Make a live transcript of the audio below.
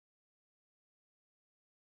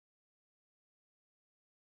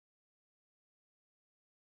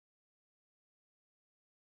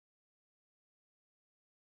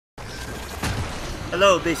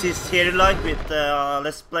Hello, this is HerdULiek with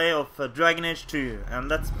Let's Play of Dragon Age 2, and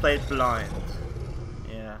let's play it blind.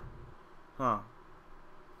 Yeah. Huh.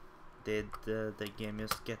 Did the game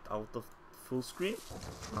just get out of full screen?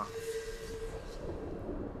 Huh.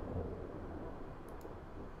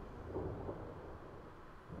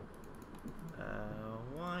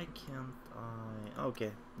 Why can't I...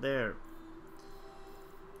 Okay, there.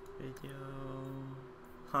 Video...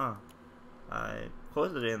 Huh. I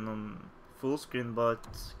put it in on full screen, but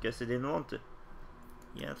guess I didn't want to.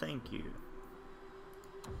 Yeah, thank you.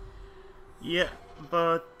 Yeah,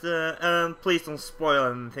 but please don't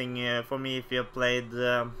spoil anything for me if you have played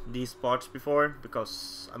these parts before,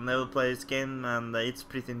 because I've never played this game and it's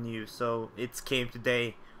pretty new, so it came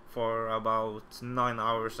today for about 9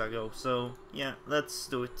 hours ago. So yeah, let's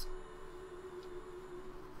do it.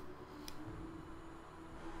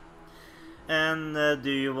 And do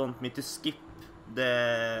you want me to skip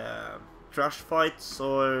the trash fights,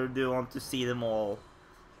 or do you want to see them all?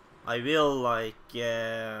 I will like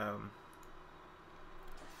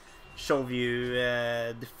show you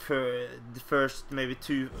the first maybe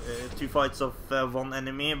two fights of one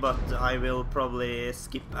enemy, but I will probably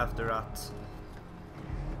skip after that.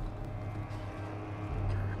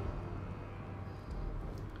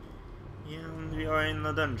 Yeah, and we are in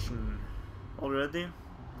a dungeon already.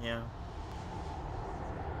 Yeah.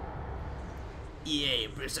 EA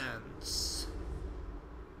presents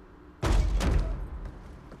a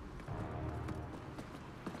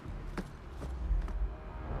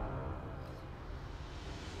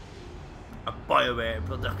Bioware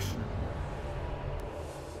production.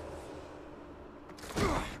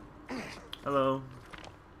 Hello.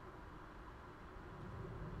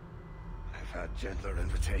 I've had gentler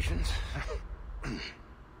invitations.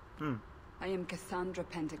 I am Cassandra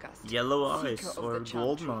Pentagust. Yellow eyes Seeker or of the Charm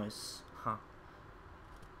golden Tree. eyes. Huh.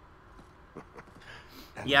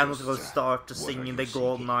 Yeah, I'm not gonna start singing the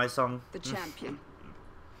golden eye song. The champion.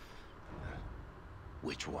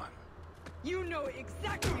 Which one? You know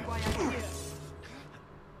exactly why I'm here.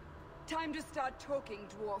 Time to start talking,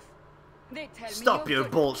 dwarf. They tell me Stop you're your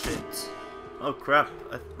good. bullshit. Oh crap,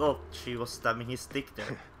 I thought she was stabbing his stick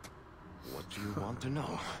there. What do you want to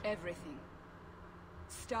know? Everything.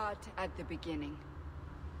 Start at the beginning.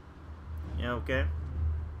 Yeah, okay.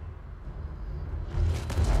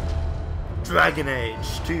 Dragon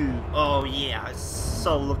Age 2. Oh yeah, I'm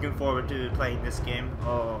so looking forward to playing this game.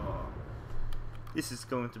 Oh, this is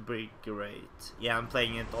going to be great. Yeah, I'm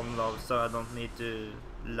playing it on low, so I don't need to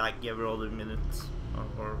lag every other minute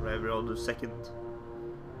or every other second.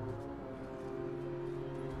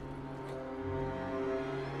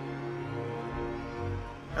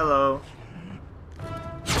 Hello.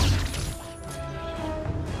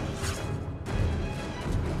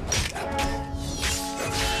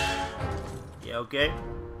 Yeah, okay.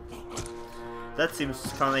 That seems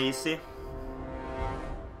kinda easy.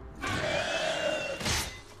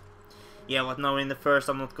 Yeah, but now in the first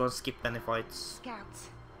I'm not gonna skip any fights. Scouts.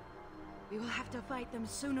 We will have to fight them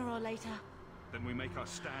sooner or later. Then we make our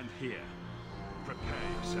stand here.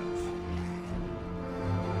 Prepare yourself.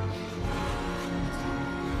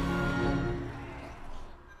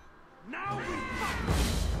 Now we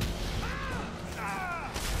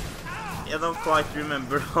I don't quite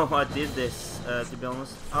remember how I did this, to be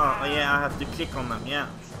honest. Oh, yeah, I have to click on them, yeah.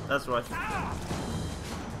 That's right. I'll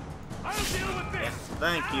deal with this. Yeah,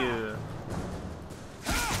 thank you.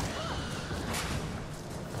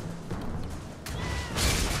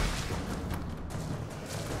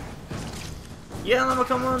 Yeah, no,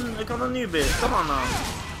 come on, newbie. Come on now.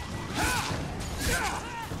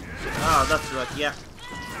 Ah, that's right, yeah.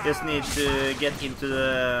 Just need to get into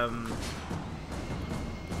the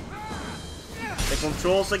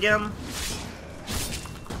controls again.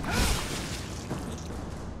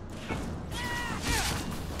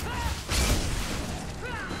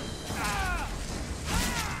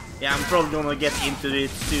 Yeah, I'm probably gonna get into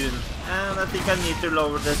it soon. And I think I need to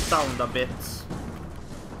lower the sound a bit.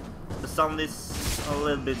 The sound is a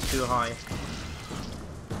little bit too high.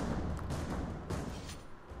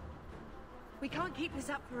 We can't keep this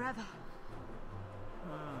up forever.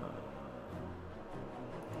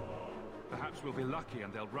 Perhaps we'll be lucky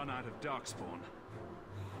and they'll run out of darkspawn.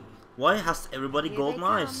 Why has everybody Here golden they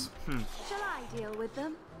eyes? Shall I deal with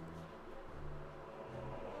them?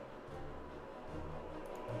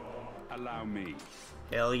 Allow me.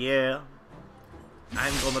 Hell yeah.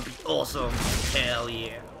 I'm gonna be awesome. Hell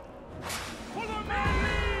yeah. Follow me!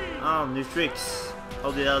 Oh, new tricks.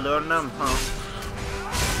 How did I learn them? Huh?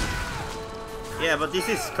 Yeah, but this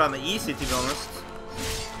is kinda easy, to be honest.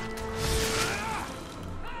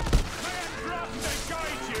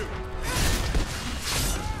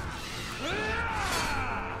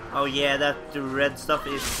 Oh yeah, that red stuff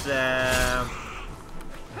is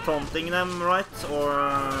taunting them, right? Or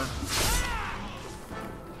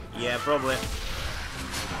yeah, probably.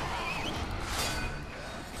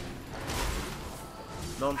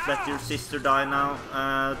 Don't let your sister die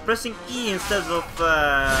now. Pressing E instead of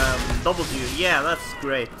W. Yeah, that's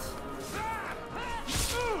great.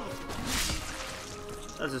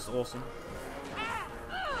 That's just awesome.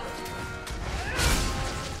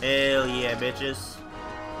 Hell yeah, bitches.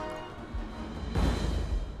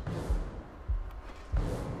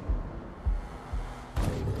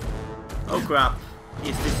 Oh crap.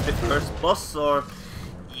 Is this the first boss or...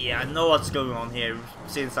 Yeah, I know what's going on here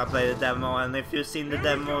since I played the demo, and if you've seen the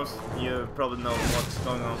demos, you probably know what's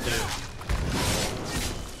going on too.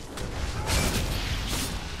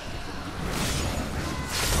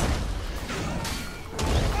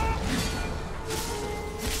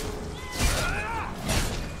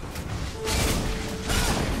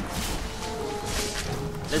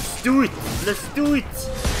 Let's do it! Let's do it!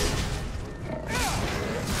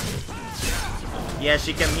 Yeah,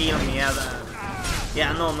 she can heal me.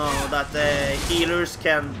 Yeah, no, that healers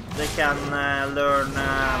can learn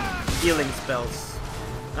healing spells,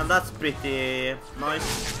 and that's pretty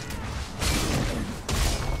nice.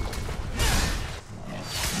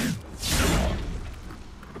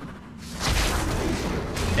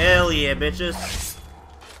 Hell yeah, bitches!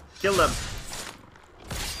 Kill them.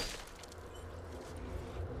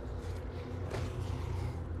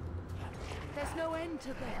 There's no end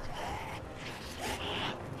to that.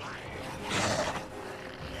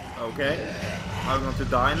 Okay, I'm going to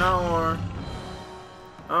die now, or...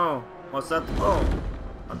 Oh, what's that? Oh,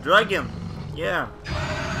 a dragon! Yeah,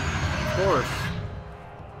 of course.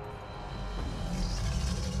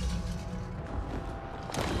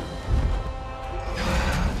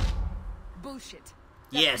 Bullshit.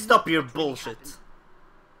 Yeah, stop your bullshit.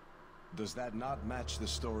 Does that not match the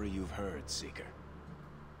story you've heard, Seeker?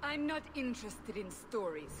 I'm not interested in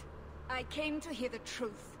stories. I came to hear the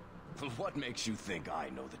truth. What makes you think I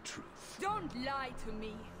know the truth? Don't lie to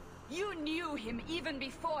me. You knew him even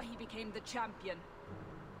before he became the champion.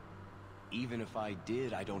 Even if I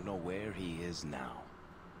did, I don't know where he is now.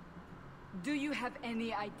 Do you have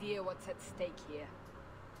any idea what's at stake here?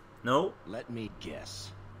 No? Let me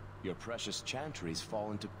guess. Your precious chantry's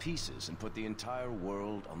fallen to pieces and put the entire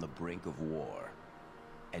world on the brink of war.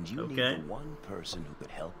 And you need the one person who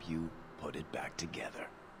could help you put it back together.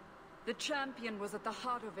 The champion was at the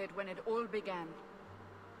heart of it when it all began.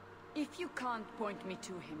 If you can't point me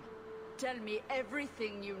to him, tell me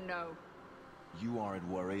everything you know. You aren't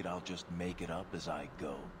worried I'll just make it up as I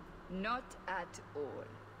go? Not at all.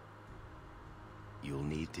 You'll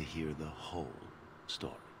need to hear the whole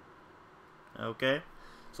story. Okay,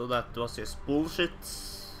 so that was just bullshit.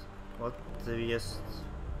 What we just...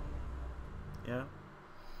 Yeah.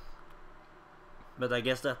 But I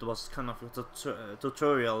guess that was kind of a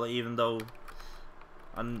tutorial, even though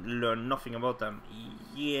I learned nothing about them.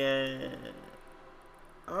 Yeah.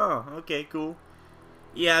 Oh, okay, cool.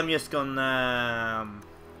 Yeah, I'm just gonna...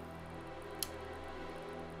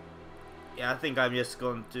 yeah, I think I'm just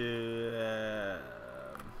going to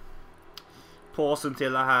pause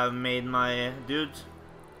until I have made my dude.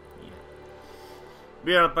 Yeah.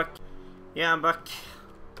 Be right back. Yeah, I'm back.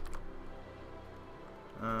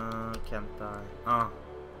 Can't die. Ah.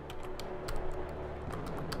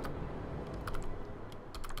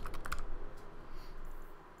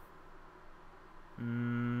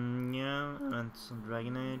 Yeah, I went some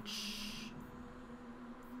Dragon Age.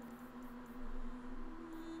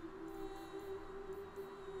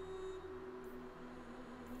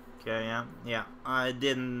 Okay, yeah. I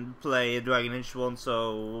didn't play Dragon Age 1,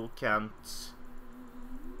 so can't,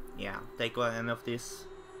 yeah, take on any of this.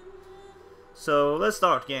 So let's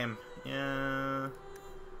start game. Yeah.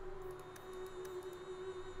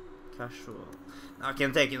 Casual. I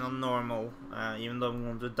can take it on normal, even though I'm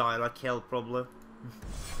going to die like hell probably.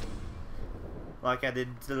 Like I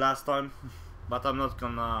did the last time. But I'm not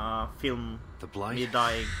gonna film the blight me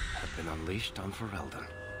dying. Have been unleashed on Ferelden.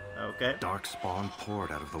 Okay. Dark spawn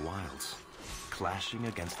poured out of the wilds, clashing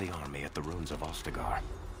against the army at the ruins of Ostagar.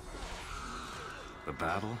 The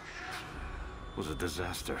battle was a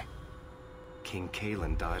disaster. King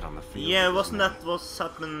Kalen died on the field. Yeah, wasn't that what's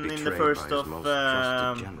happened in the first of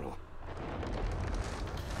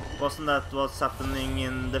wasn't that what's happening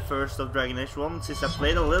in the first of Dragon Age 1? Since I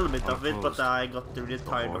played a little bit of it, but I got really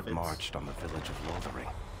tired of it. Marched on the village of Lothering.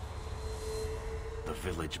 The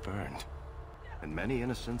village burned, and many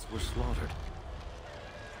innocents were slaughtered.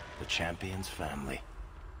 The champion's family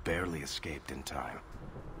barely escaped in time.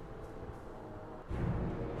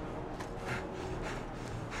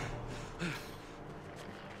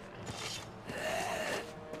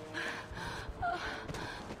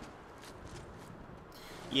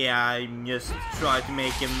 Yeah, I'm just trying to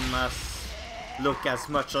make him look as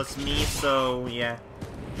much as me, so yeah.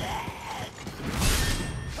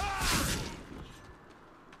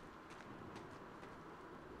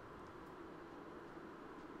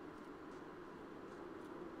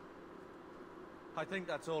 I think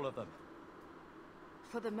that's all of them.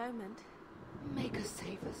 For the moment, make us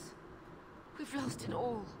save us. We've lost it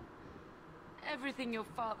all. Everything your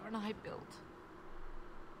father and I built.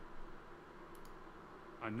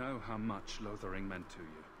 I know how much Lothering meant to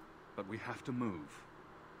you, but we have to move.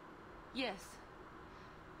 Yes,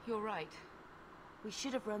 you're right. We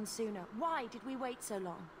should have run sooner. Why did we wait so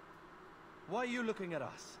long? Why are you looking at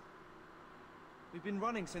us? We've been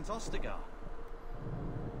running since Ostagar.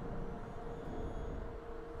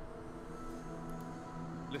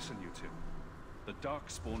 Listen, you two. The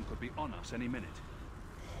Darkspawn could be on us any minute.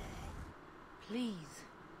 Please,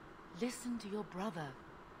 listen to your brother.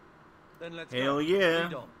 Then let's Hell go. yeah.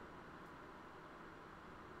 Lead on.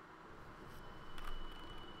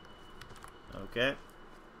 Okay.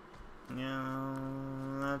 Yeah,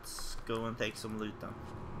 let's go and take some loot then.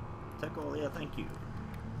 Take all, yeah, thank you.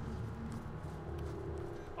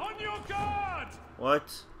 On your guard!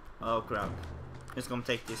 What? Oh crap. Just gonna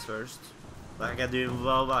take this first. Like I do,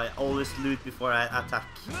 well, I always loot before I attack.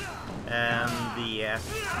 And the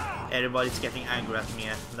everybody's getting angry at me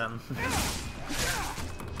then.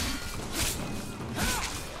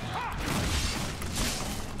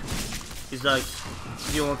 He's like,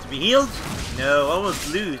 do you want to be healed? No, I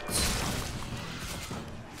want loot.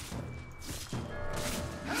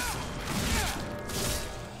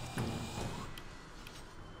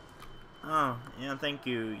 Oh, yeah, thank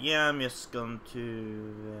you. Yeah, I'm just going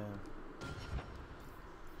to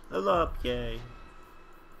level up, yay.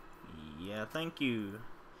 Yeah, thank you.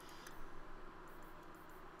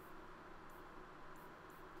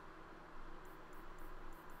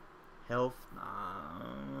 Health,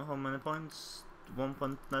 how many points? 1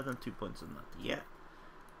 point net and 2 points on that, yeah.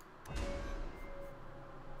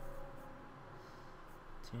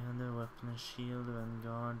 300 weapon and shield,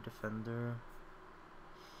 vanguard, defender.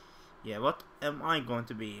 Yeah, what am I going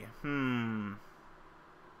to be? And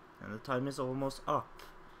the time is almost up.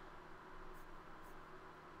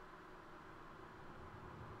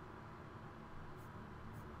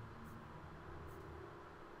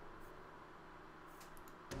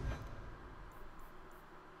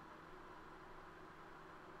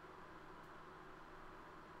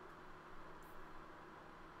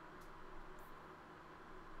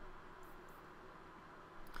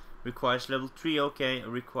 Requires level 3, okay.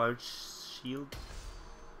 Required shield.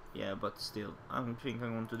 Yeah, but still, I don't think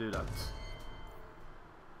I'm going to do that.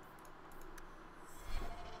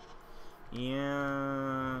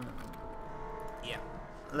 Yeah. Yeah.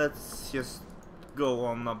 Let's just go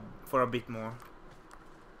on for a bit more.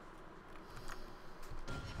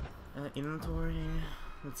 Inventory.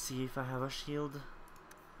 Let's see if I have a shield.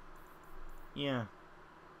 Yeah.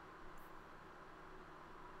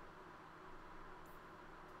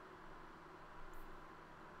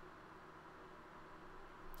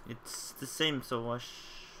 It's the same, so why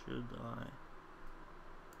should I?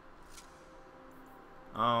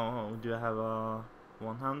 Oh, do I have a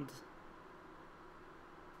one hand?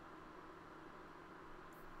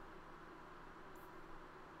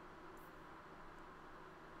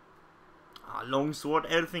 Ah, longsword.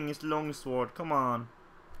 Everything is longsword. Come on.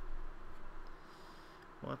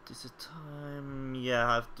 What is the time? Yeah,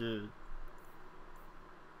 I have to.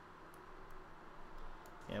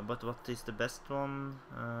 Yeah, but what is the best one?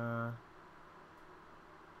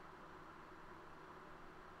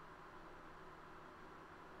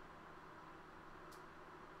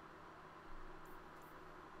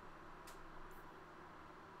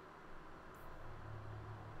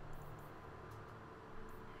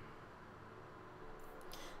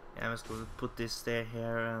 Yeah, I'm just going to put this there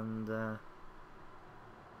here and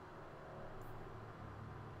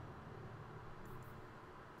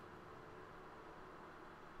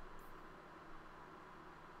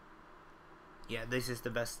yeah, this is the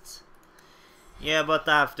best. Yeah, but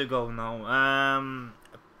I have to go now.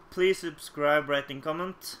 Please subscribe, rate and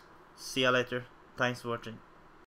comment. See ya later. Thanks for watching.